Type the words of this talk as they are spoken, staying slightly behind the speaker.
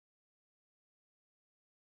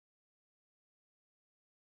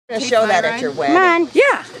Show that at your wedding. Come on.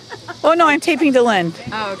 Yeah. Oh no, I'm taping to Lynn.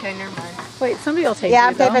 Oh, okay, never mind. Wait, somebody will tape Yeah, you,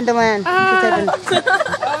 I'm taping to Lynn.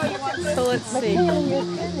 So let's see.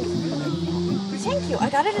 Thank you. I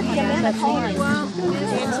got it at the end of the car.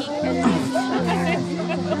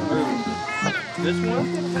 This one?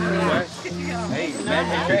 Hey,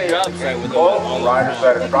 man, good job, sir, with Both riders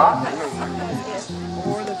let it drop.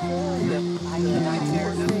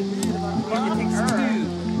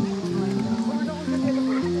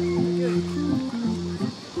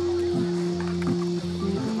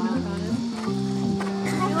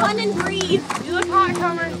 Run and breathe. You look hot,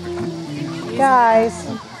 Comer. Guys.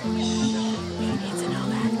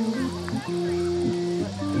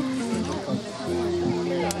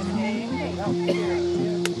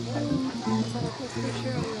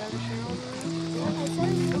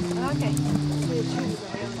 Okay.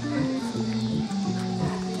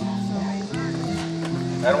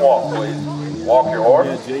 And walk, please. Walk your horse.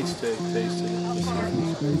 Yeah, Jake's tasted it.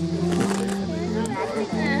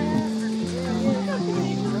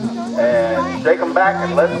 And shake them back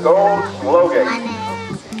and let's go slow gate.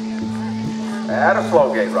 Add a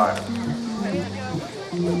slow gate rider.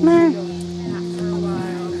 Come on.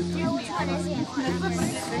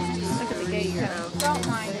 Look at the gate here. Don't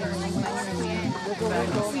mind her.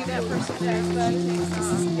 See that person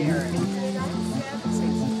there?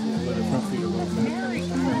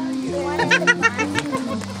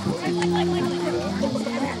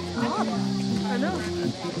 I know.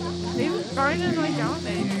 Barney doesn't like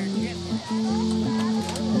dominate.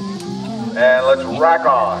 And let's rack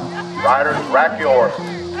on. Riders, rack your horse.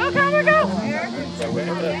 Oh, Comer, go!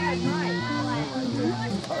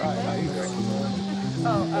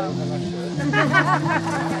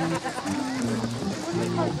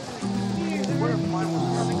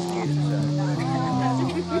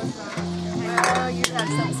 Oh, you have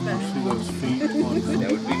something special. That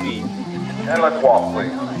would be me. And let's walk,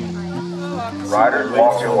 please. Riders,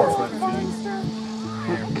 walk your horse.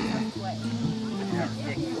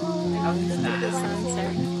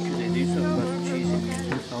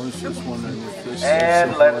 I was just wondering if this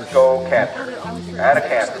And let's go canter. Add a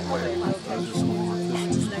canter, please.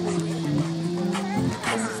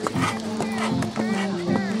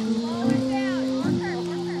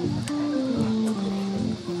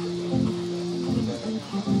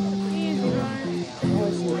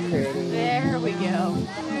 There we go.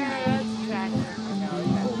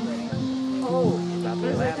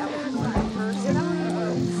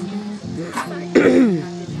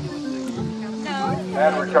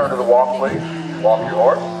 And return to the walk, please. Walk your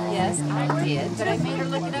horse. Yes, I did, but I made her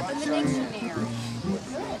look it up in the dictionary.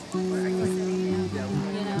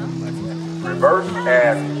 You know? Reverse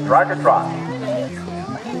and strike a trot.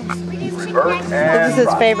 Reverse and This is his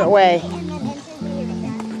trot. favorite way.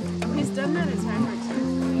 He's done that a time or two.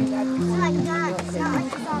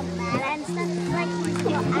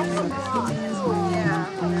 Yeah,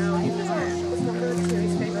 no, he was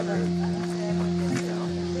his favorite.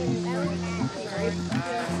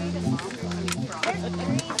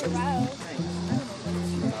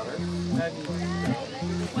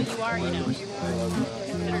 Well, you are, you know, you're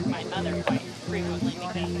considered my mother quite frequently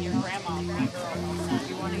because your grandma was my girl. Do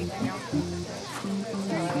you want anything else?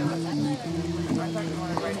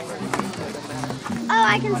 Oh,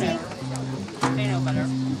 I can see. They know better.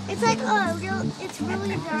 It's like it's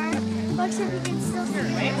really dark, but except you can still see it.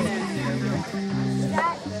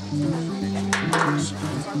 That.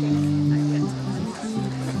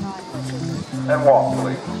 And walk,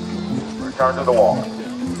 please. Return to the walk.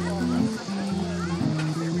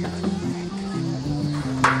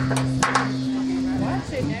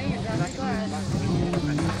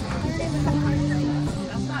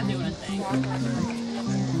 That's not doing a thing.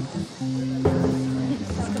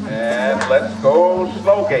 And let's go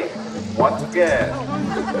slow gate. Once again.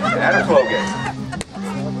 Add a slow gate.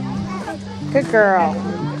 Good girl.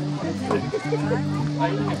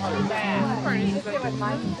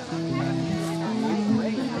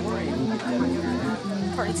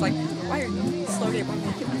 Barney's like, why are you slow day?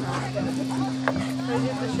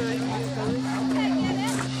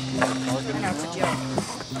 Now it's a joke.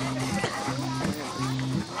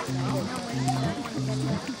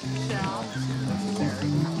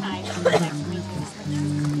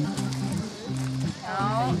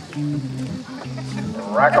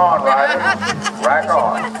 Rack on, rider. Rack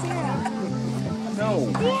on. No.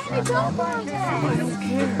 Danny, don't fall down. I don't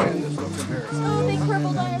care. Oh, big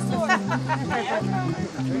purple dinosaur.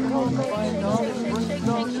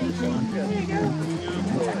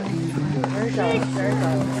 There you go. There you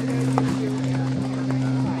go.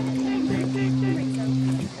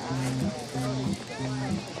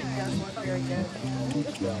 Very good.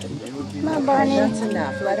 Come on, Barney. That's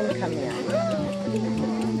enough. Let him come in.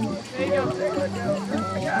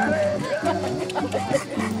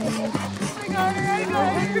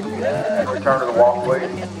 Return to the walk, please.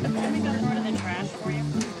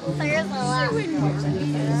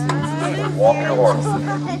 Walk your horse.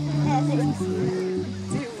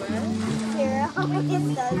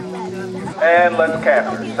 And let's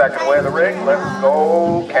canter. Second way of the ring. Let's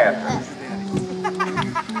go canter.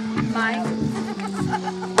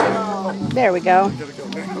 There we go.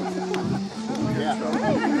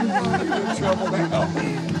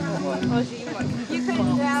 You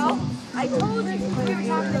couldn't tell? I told you we were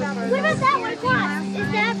talking about. What about that one cross?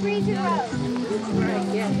 Is that Breezy Road?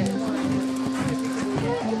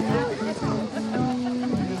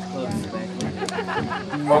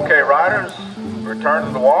 Okay, riders, return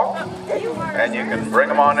to the walk, and you can bring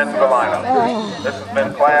them on into the lineup. This has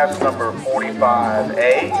been class number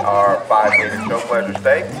 45A, our 5-gated show pleasure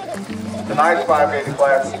stakes. Tonight's 5-gated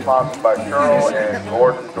class is sponsored by Cheryl and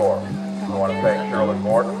Gordon Dorff. I want to thank Cheryl and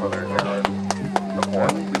Gordon for their generous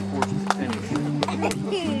support.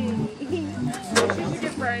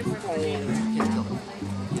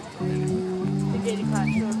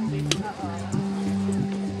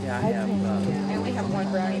 I only have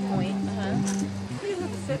one brownie point.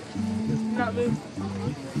 Not move.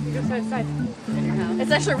 You go side to side.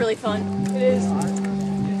 It's actually really fun. It is.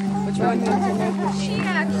 Which one? She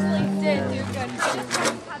actually did do good. She just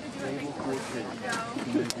learned how to do it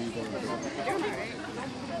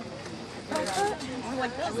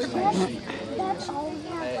That's all we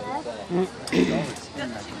have left.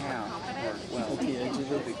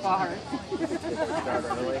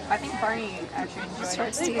 I think Barney actually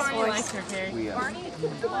enjoyed it. Barney likes her hair.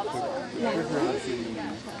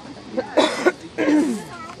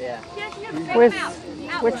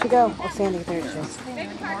 Where'd she go? Oh, Sandy, there she is. You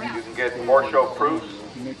can get horse show proofs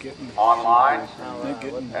online at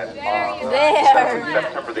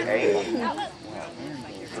September the 8th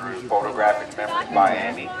through Photographic Memories by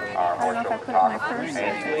Andy, our horse show photographer,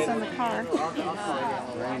 Andy.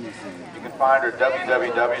 You can find her at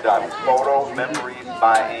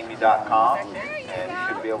www.photomemoriesbyamy.com, and you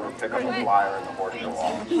should be able to pick up a flyer in the horse show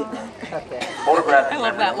office. Photographic I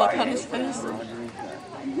love that Memories look by on Amy. his face.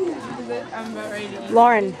 I'm about ready to eat.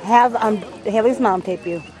 Lauren, have Haley's mom tape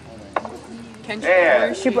you. Can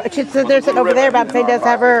And She said there's it over there, but they does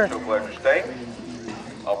have her. Show pleasure state.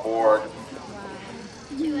 Aboard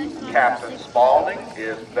Captain Spaulding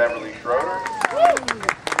is Beverly Schroeder.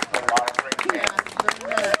 Monitoring camera.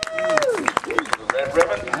 The red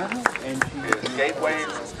ribbon is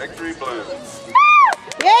Gaitway's Victory Blues.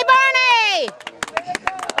 Yay, Barney!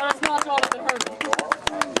 That's not taller than her.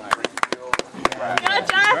 Go,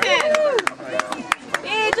 Jonathan!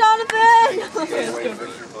 Hey, Jonathan! Gateway's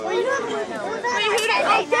Victory Blues. Wait, who did I